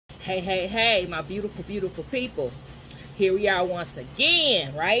Hey, my beautiful, beautiful people. Here we are once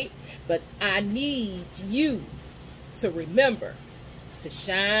again, right? But I need you to remember to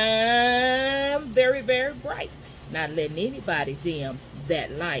shine very, very bright. Not letting anybody dim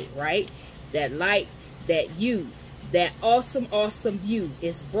that light, right? That light, that you, that awesome, awesome you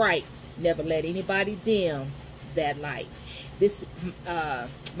is bright. Never let anybody dim that light. This,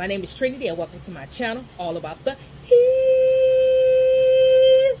 my name is Trinity, and welcome to my channel, all about the healing.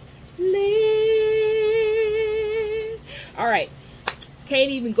 All right,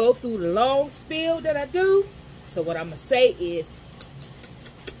 can't even go through the long spiel that I do. So what I'm gonna say is,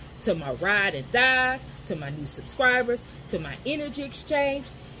 to my ride and dies, to my new subscribers, to my energy exchange,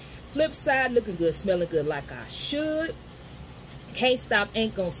 flip side, looking good, smelling good like I should. Can't stop,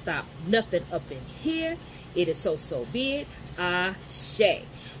 ain't gonna stop, nothing up in here. It is so be it. Ashe.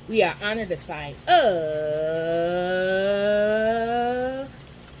 We are honored the sign of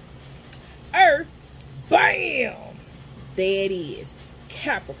Earth. Bam! There it is.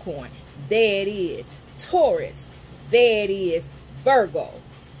 Capricorn. There it is. Taurus. There it is. Virgo.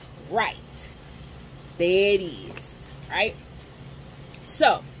 Right. There it is. Right?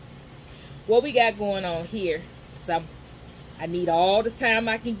 So, what we got going on here, because I need all the time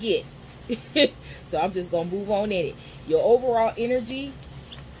I can get. So I'm just going to move on in it. Your overall energy,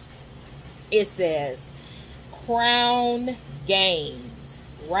 it says crown games,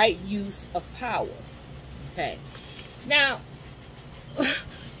 right use of power. Okay. Now,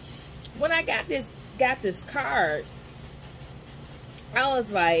 when I got this card, I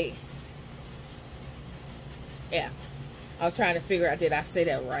was like, yeah, I was trying to figure out, did I say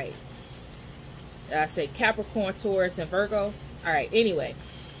that right? Did I say Capricorn, Taurus, and Virgo? All right, anyway.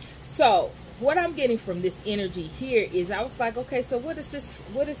 So what I'm getting from this energy here is, I was like, okay, so what is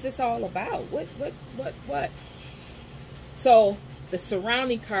this all about? What? So the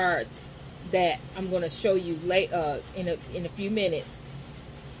surrounding cards that I'm going to show you later in a few minutes,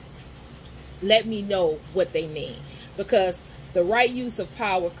 let me know what they mean. Because the right use of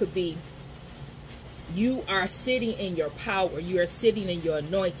power could be, you are sitting in your power. You are sitting in your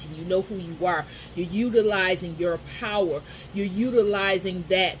anointing. You know who you are. You're utilizing your power. You're utilizing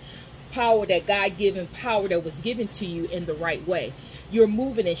that power, that God-given power that was given to you, in the right way. You're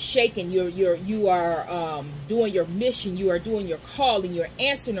moving and shaking. You are doing your mission. You are doing your calling. You're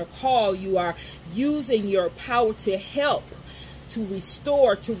answering a call. You are using your power to help, to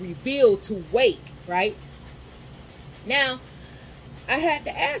restore, to rebuild, to wake. Right now, I had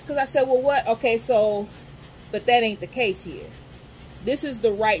to ask, because I said, well, what? Okay, so, but that ain't the case here. This is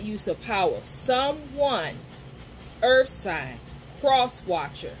the right use of power. Someone, earth sign, cross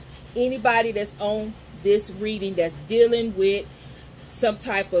watcher, anybody that's on this reading that's dealing with some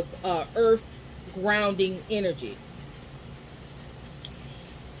type of earth grounding energy.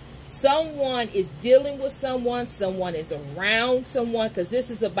 Someone is dealing with someone. Someone is around someone, because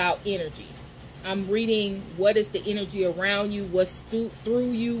this is about energy. I'm reading what is the energy around you, what's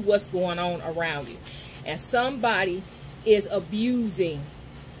through you, what's going on around you. And somebody is abusing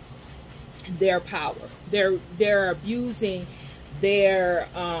their power. They're abusing their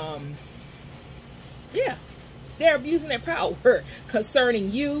they're abusing their power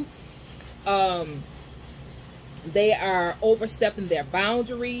concerning you. They are overstepping their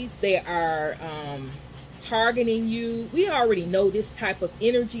boundaries. They are targeting you. We already know this type of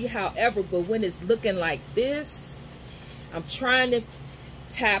energy. However, but when it's looking like this, I'm trying to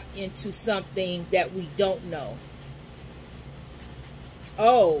tap into something that we don't know.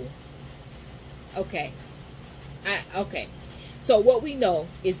 Oh, okay. Okay. So what we know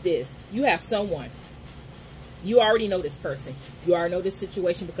is this. You have someone. You already know this person. You already know this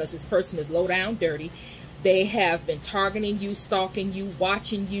situation, because this person is low down dirty. They have been targeting you, stalking you,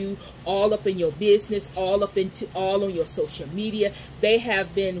 watching you, all up in your business, all on your social media. They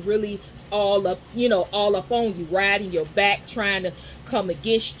have been really all up on you, riding your back, trying to come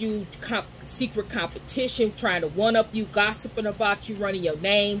against you, secret competition, trying to one up you, gossiping about you, running your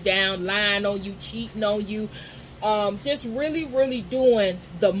name down, lying on you, cheating on you, just really, really doing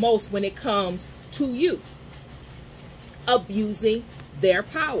the most when it comes to you, abusing their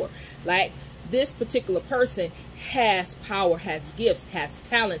power. Like, this particular person has power, has gifts, has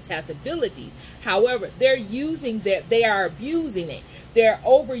talents, has abilities. However, they're using that, they are abusing it. They're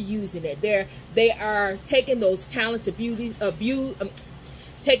overusing it. They are taking those talents, taking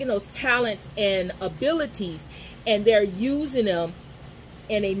those talents and abilities, and they're using them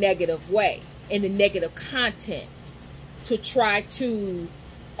in a negative way, in a negative content, to try to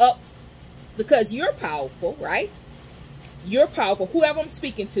because you're powerful, right? You're powerful. Whoever I'm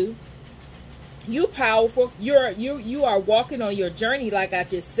speaking to, You powerful. You are walking on your journey, like I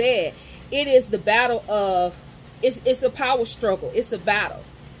just said. It is the battle of, it's a power struggle. It's a battle.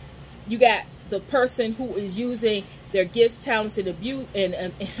 You got the person who is using their gifts, talents, and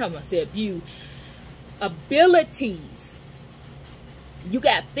abilities. You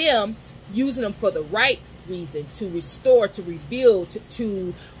got them using them for the right reason, to restore, to rebuild,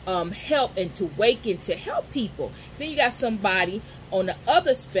 to help, and to waken, to help people. Then you got somebody on the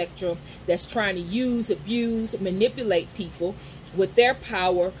other spectrum that's trying to use, abuse, manipulate people with their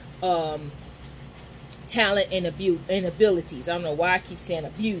power, talent, and abilities. I don't know why I keep saying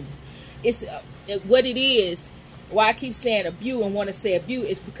abuse. It's what it is. Why I keep saying abuse and want to say abuse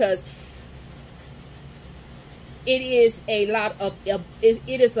is because it is a lot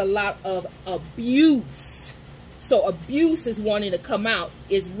of abuse. So abuse is wanting to come out.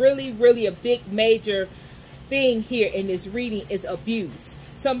 It's really, really a big major thing here in this reading is abuse.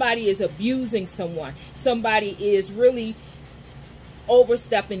 Somebody is abusing someone. Somebody is really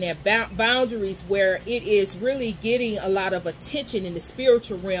overstepping their boundaries, where it is really getting a lot of attention in the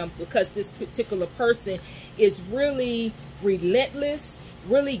spiritual realm, because this particular person is really relentless,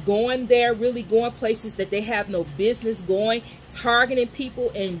 really going there, really going places that they have no business going, targeting people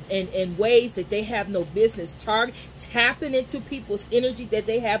in ways that they have no business tapping into people's energy that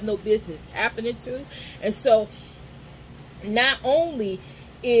they have no business tapping into. And so not only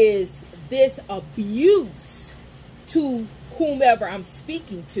is this abuse to whomever I'm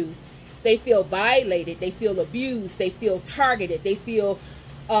speaking to, they feel violated, they feel abused, they feel targeted, they feel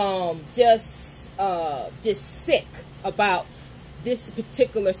just sick about this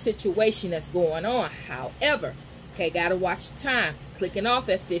particular situation that's going on. However, okay, gotta watch the time, clicking off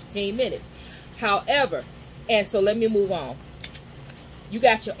at 15 minutes. However, and so let me move on. You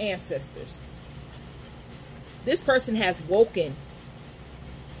got your ancestors. This person has woken.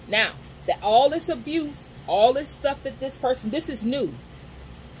 Now, that all this abuse, all this stuff that this is new.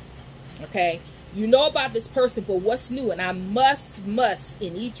 Okay, you know about this person, but what's new? And I must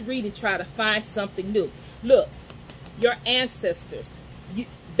in each reading try to find something new. Look, your ancestors,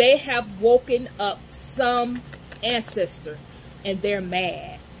 they have woken up some ancestor, and they're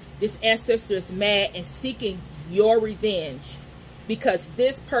mad. This ancestor is mad and seeking your revenge, because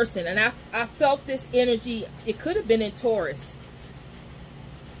this person, and I felt this energy, it could have been in Taurus.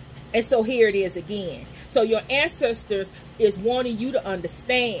 And so here it is again. So your ancestors is wanting you to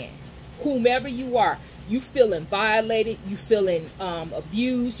understand, whomever you are, you feeling violated, you feeling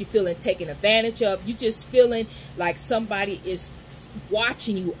abused, you feeling taken advantage of, you just feeling like somebody is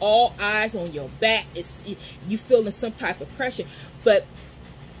watching you, all eyes on your back. You feeling some type of pressure. But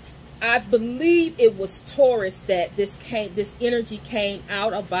I believe it was Taurus that this energy came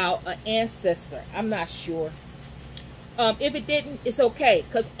out about an ancestor. I'm not sure. If it didn't, it's okay,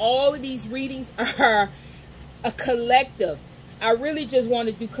 because all of these readings are a collective. I really just want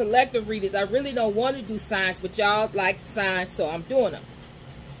to do collective readings. I really don't want to do signs, but y'all like signs, so I'm doing them.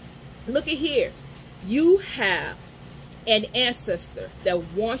 Look at here. You have an ancestor that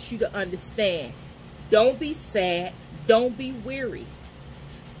wants you to understand. Don't be sad. Don't be weary.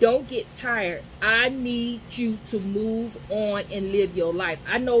 Don't get tired. I need you to move on and live your life.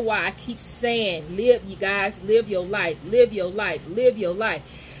 I know why I keep saying, live, you guys, live your life, live your life, live your life.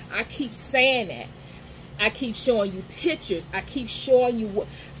 I keep saying that. I keep showing you pictures. I keep showing you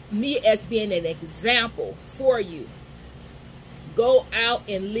me as being an example for you. Go out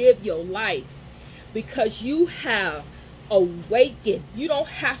and live your life, because you have awakened. You don't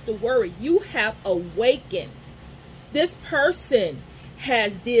have to worry. You have awakened. This person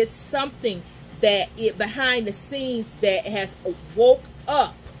has did something that behind the scenes that has woke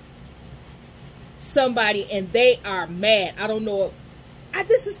up somebody, and they are mad. I don't know.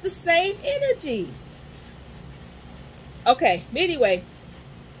 This is the same energy. Okay, anyway,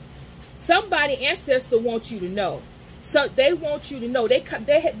 somebody ancestor wants you to know. So they want you to know.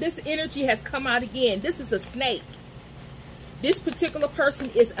 This energy has come out again. This is a snake. This particular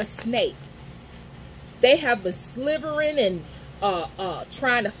person is a snake. They have been slithering and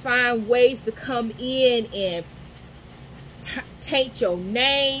trying to find ways to come in and taint your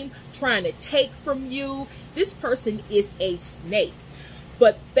name, trying to take from you. This person is a snake.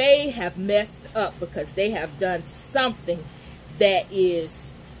 But they have messed up because they have done something that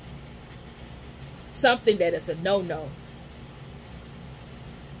is a no-no.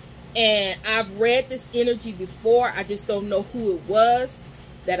 And I've read this energy before. I just don't know who it was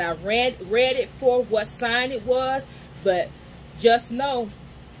that I read it for, what sign it was. But just know,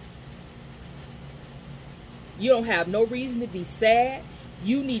 you don't have no reason to be sad.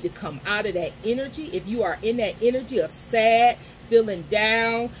 You need to come out of that energy. If you are in that energy of sad, feeling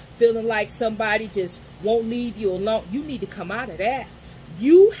down, feeling like somebody just won't leave you alone. You need to come out of that.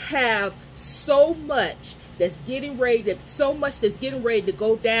 You have so much that's getting ready to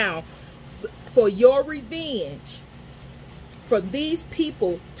go down for your revenge. For these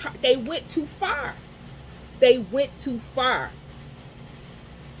people, they went too far. They went too far.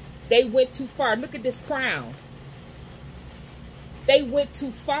 They went too far. Look at this crown. They went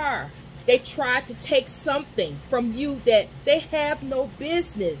too far. They tried to take something from you that they have no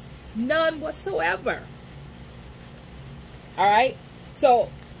business. None whatsoever. All right? So,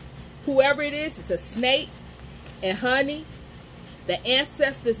 whoever it is, it's a snake. And honey, the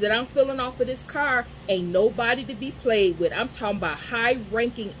ancestors that I'm feeling off of this card ain't nobody to be played with. I'm talking about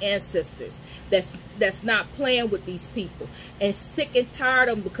high-ranking ancestors that's not playing with these people. And sick and tired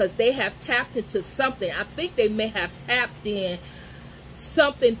of them because they have tapped into something. I think they may have tapped in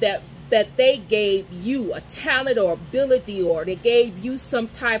something that they gave you, a talent or ability, or they gave you some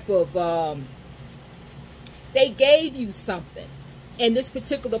type of, they gave you something. And this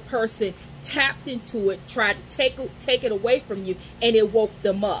particular person tapped into it, tried to take it away from you, and it woke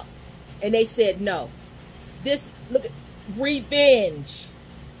them up. And they said, no. This, look, revenge.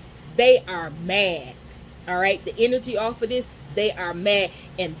 They are mad. All right? The energy off of this, they are mad.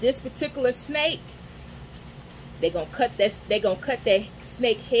 And this particular snake, they're gonna cut that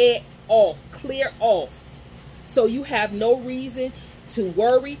snake head off, clear off. So you have no reason to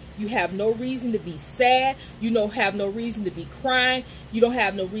worry. You have no reason to be sad. You don't have no reason to be crying. You don't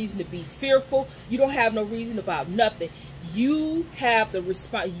have no reason to be fearful. You don't have no reason about nothing. You have the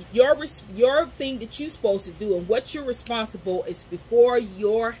your thing that you're supposed to do, and what you're responsible is before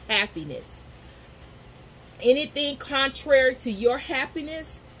your happiness. Anything contrary to your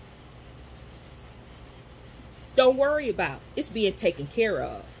happiness, don't worry about. It's being taken care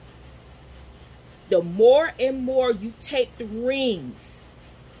of. The more and more you take the rings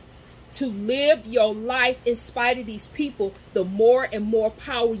to live your life in spite of these people, the more and more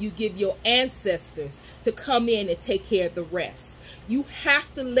power you give your ancestors to come in and take care of the rest. You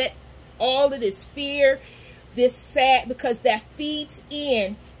have to let all of this fear, this sad, because that feeds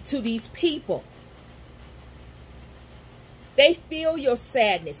in to these people. They feel your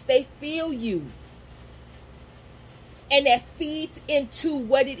sadness. They feel you. And that feeds into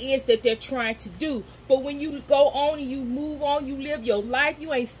what it is that they're trying to do. But when you go on and you move on, you live your life,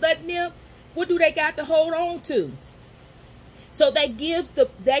 you ain't studying them, what do they got to hold on to? So that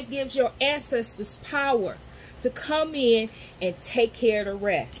gives your ancestors power to come in and take care of the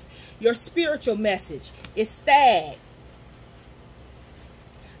rest. Your spiritual message is stag.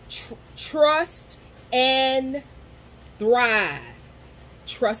 Trust and thrive.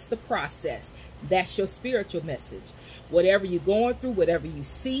 Trust the process. That's your spiritual message. Whatever you're going through, whatever you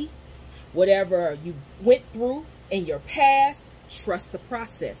see, whatever you went through in your past, trust the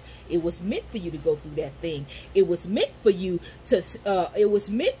process. It was meant for you to go through that thing. It was meant for you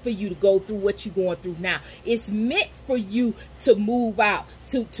to go through what you're going through now. It's meant for you to move out,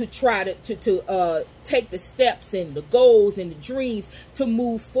 to try to take the steps and the goals and the dreams to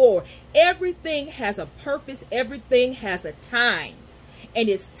move forward. Everything has a purpose. Everything has a time. And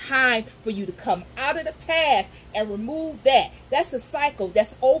it's time for you to come out of the past and remove that. That's a cycle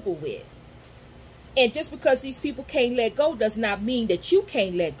that's over with. And just because these people can't let go does not mean that you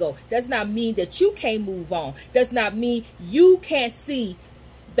can't let go. Does not mean that you can't move on. Does not mean you can't see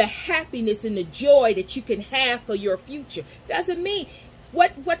the happiness and the joy that you can have for your future. Doesn't mean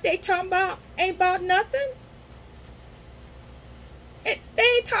what they talking about ain't about nothing. They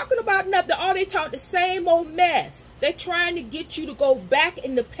ain't talking about nothing. All they talk the same old mess. They're trying to get you to go back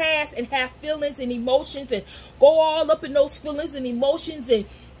in the past and have feelings and emotions and go all up in those feelings and emotions and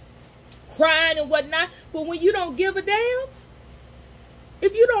crying and whatnot. But when you don't give a damn,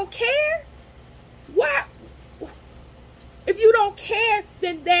 if you don't care, why? If you don't care,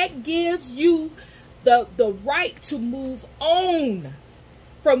 then that gives you the right to move on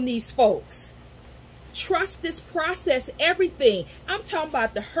from these folks. Trust this process, everything. I'm talking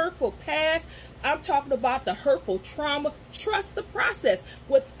about the hurtful past. I'm talking about the hurtful trauma. Trust the process.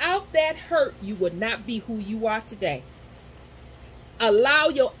 Without that hurt, you would not be who you are today. Allow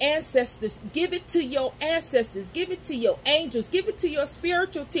your ancestors, give it to your ancestors, give it to your angels, give it to your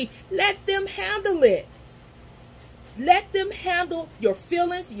spiritual team. Let them handle it. Let them handle your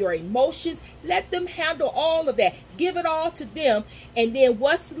feelings, your emotions. Let them handle all of that. Give it all to them. And then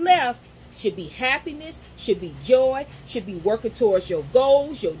what's left should be happiness, should be joy, should be working towards your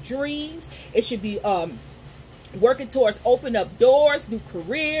goals, your dreams. It should be working towards open up doors, new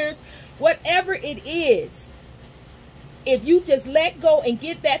careers, whatever it is. If you just let go and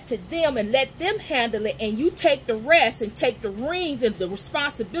give that to them and let them handle it, and you take the rest and take the reins and the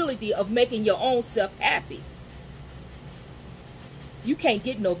responsibility of making your own self happy, you can't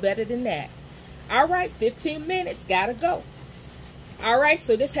get no better than that. All right, 15 minutes, gotta go. All right,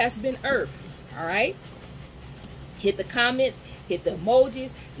 so this has been Earth. All right, hit the comments, hit the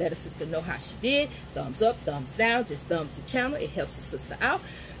emojis, let a sister know how she did. Thumbs up, thumbs down, just thumbs the channel. It helps the sister out.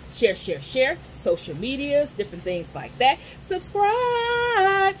 Share, share, share. Social medias, different things like that.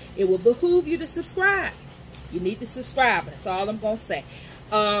 Subscribe. It will behoove you to subscribe. You need to subscribe. That's all I'm going to say.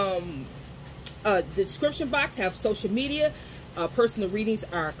 The description box have social media. Personal readings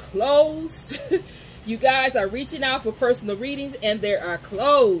are closed. You guys are reaching out for personal readings and they are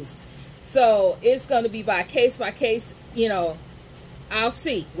closed. So it's going to be by case, you know. I'll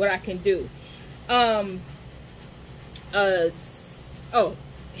see what I can do.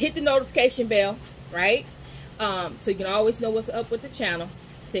 Hit the notification bell, right? So you can always know what's up with the channel.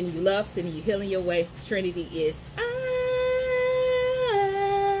 Sending you love, sending you healing your way. Trinity is out.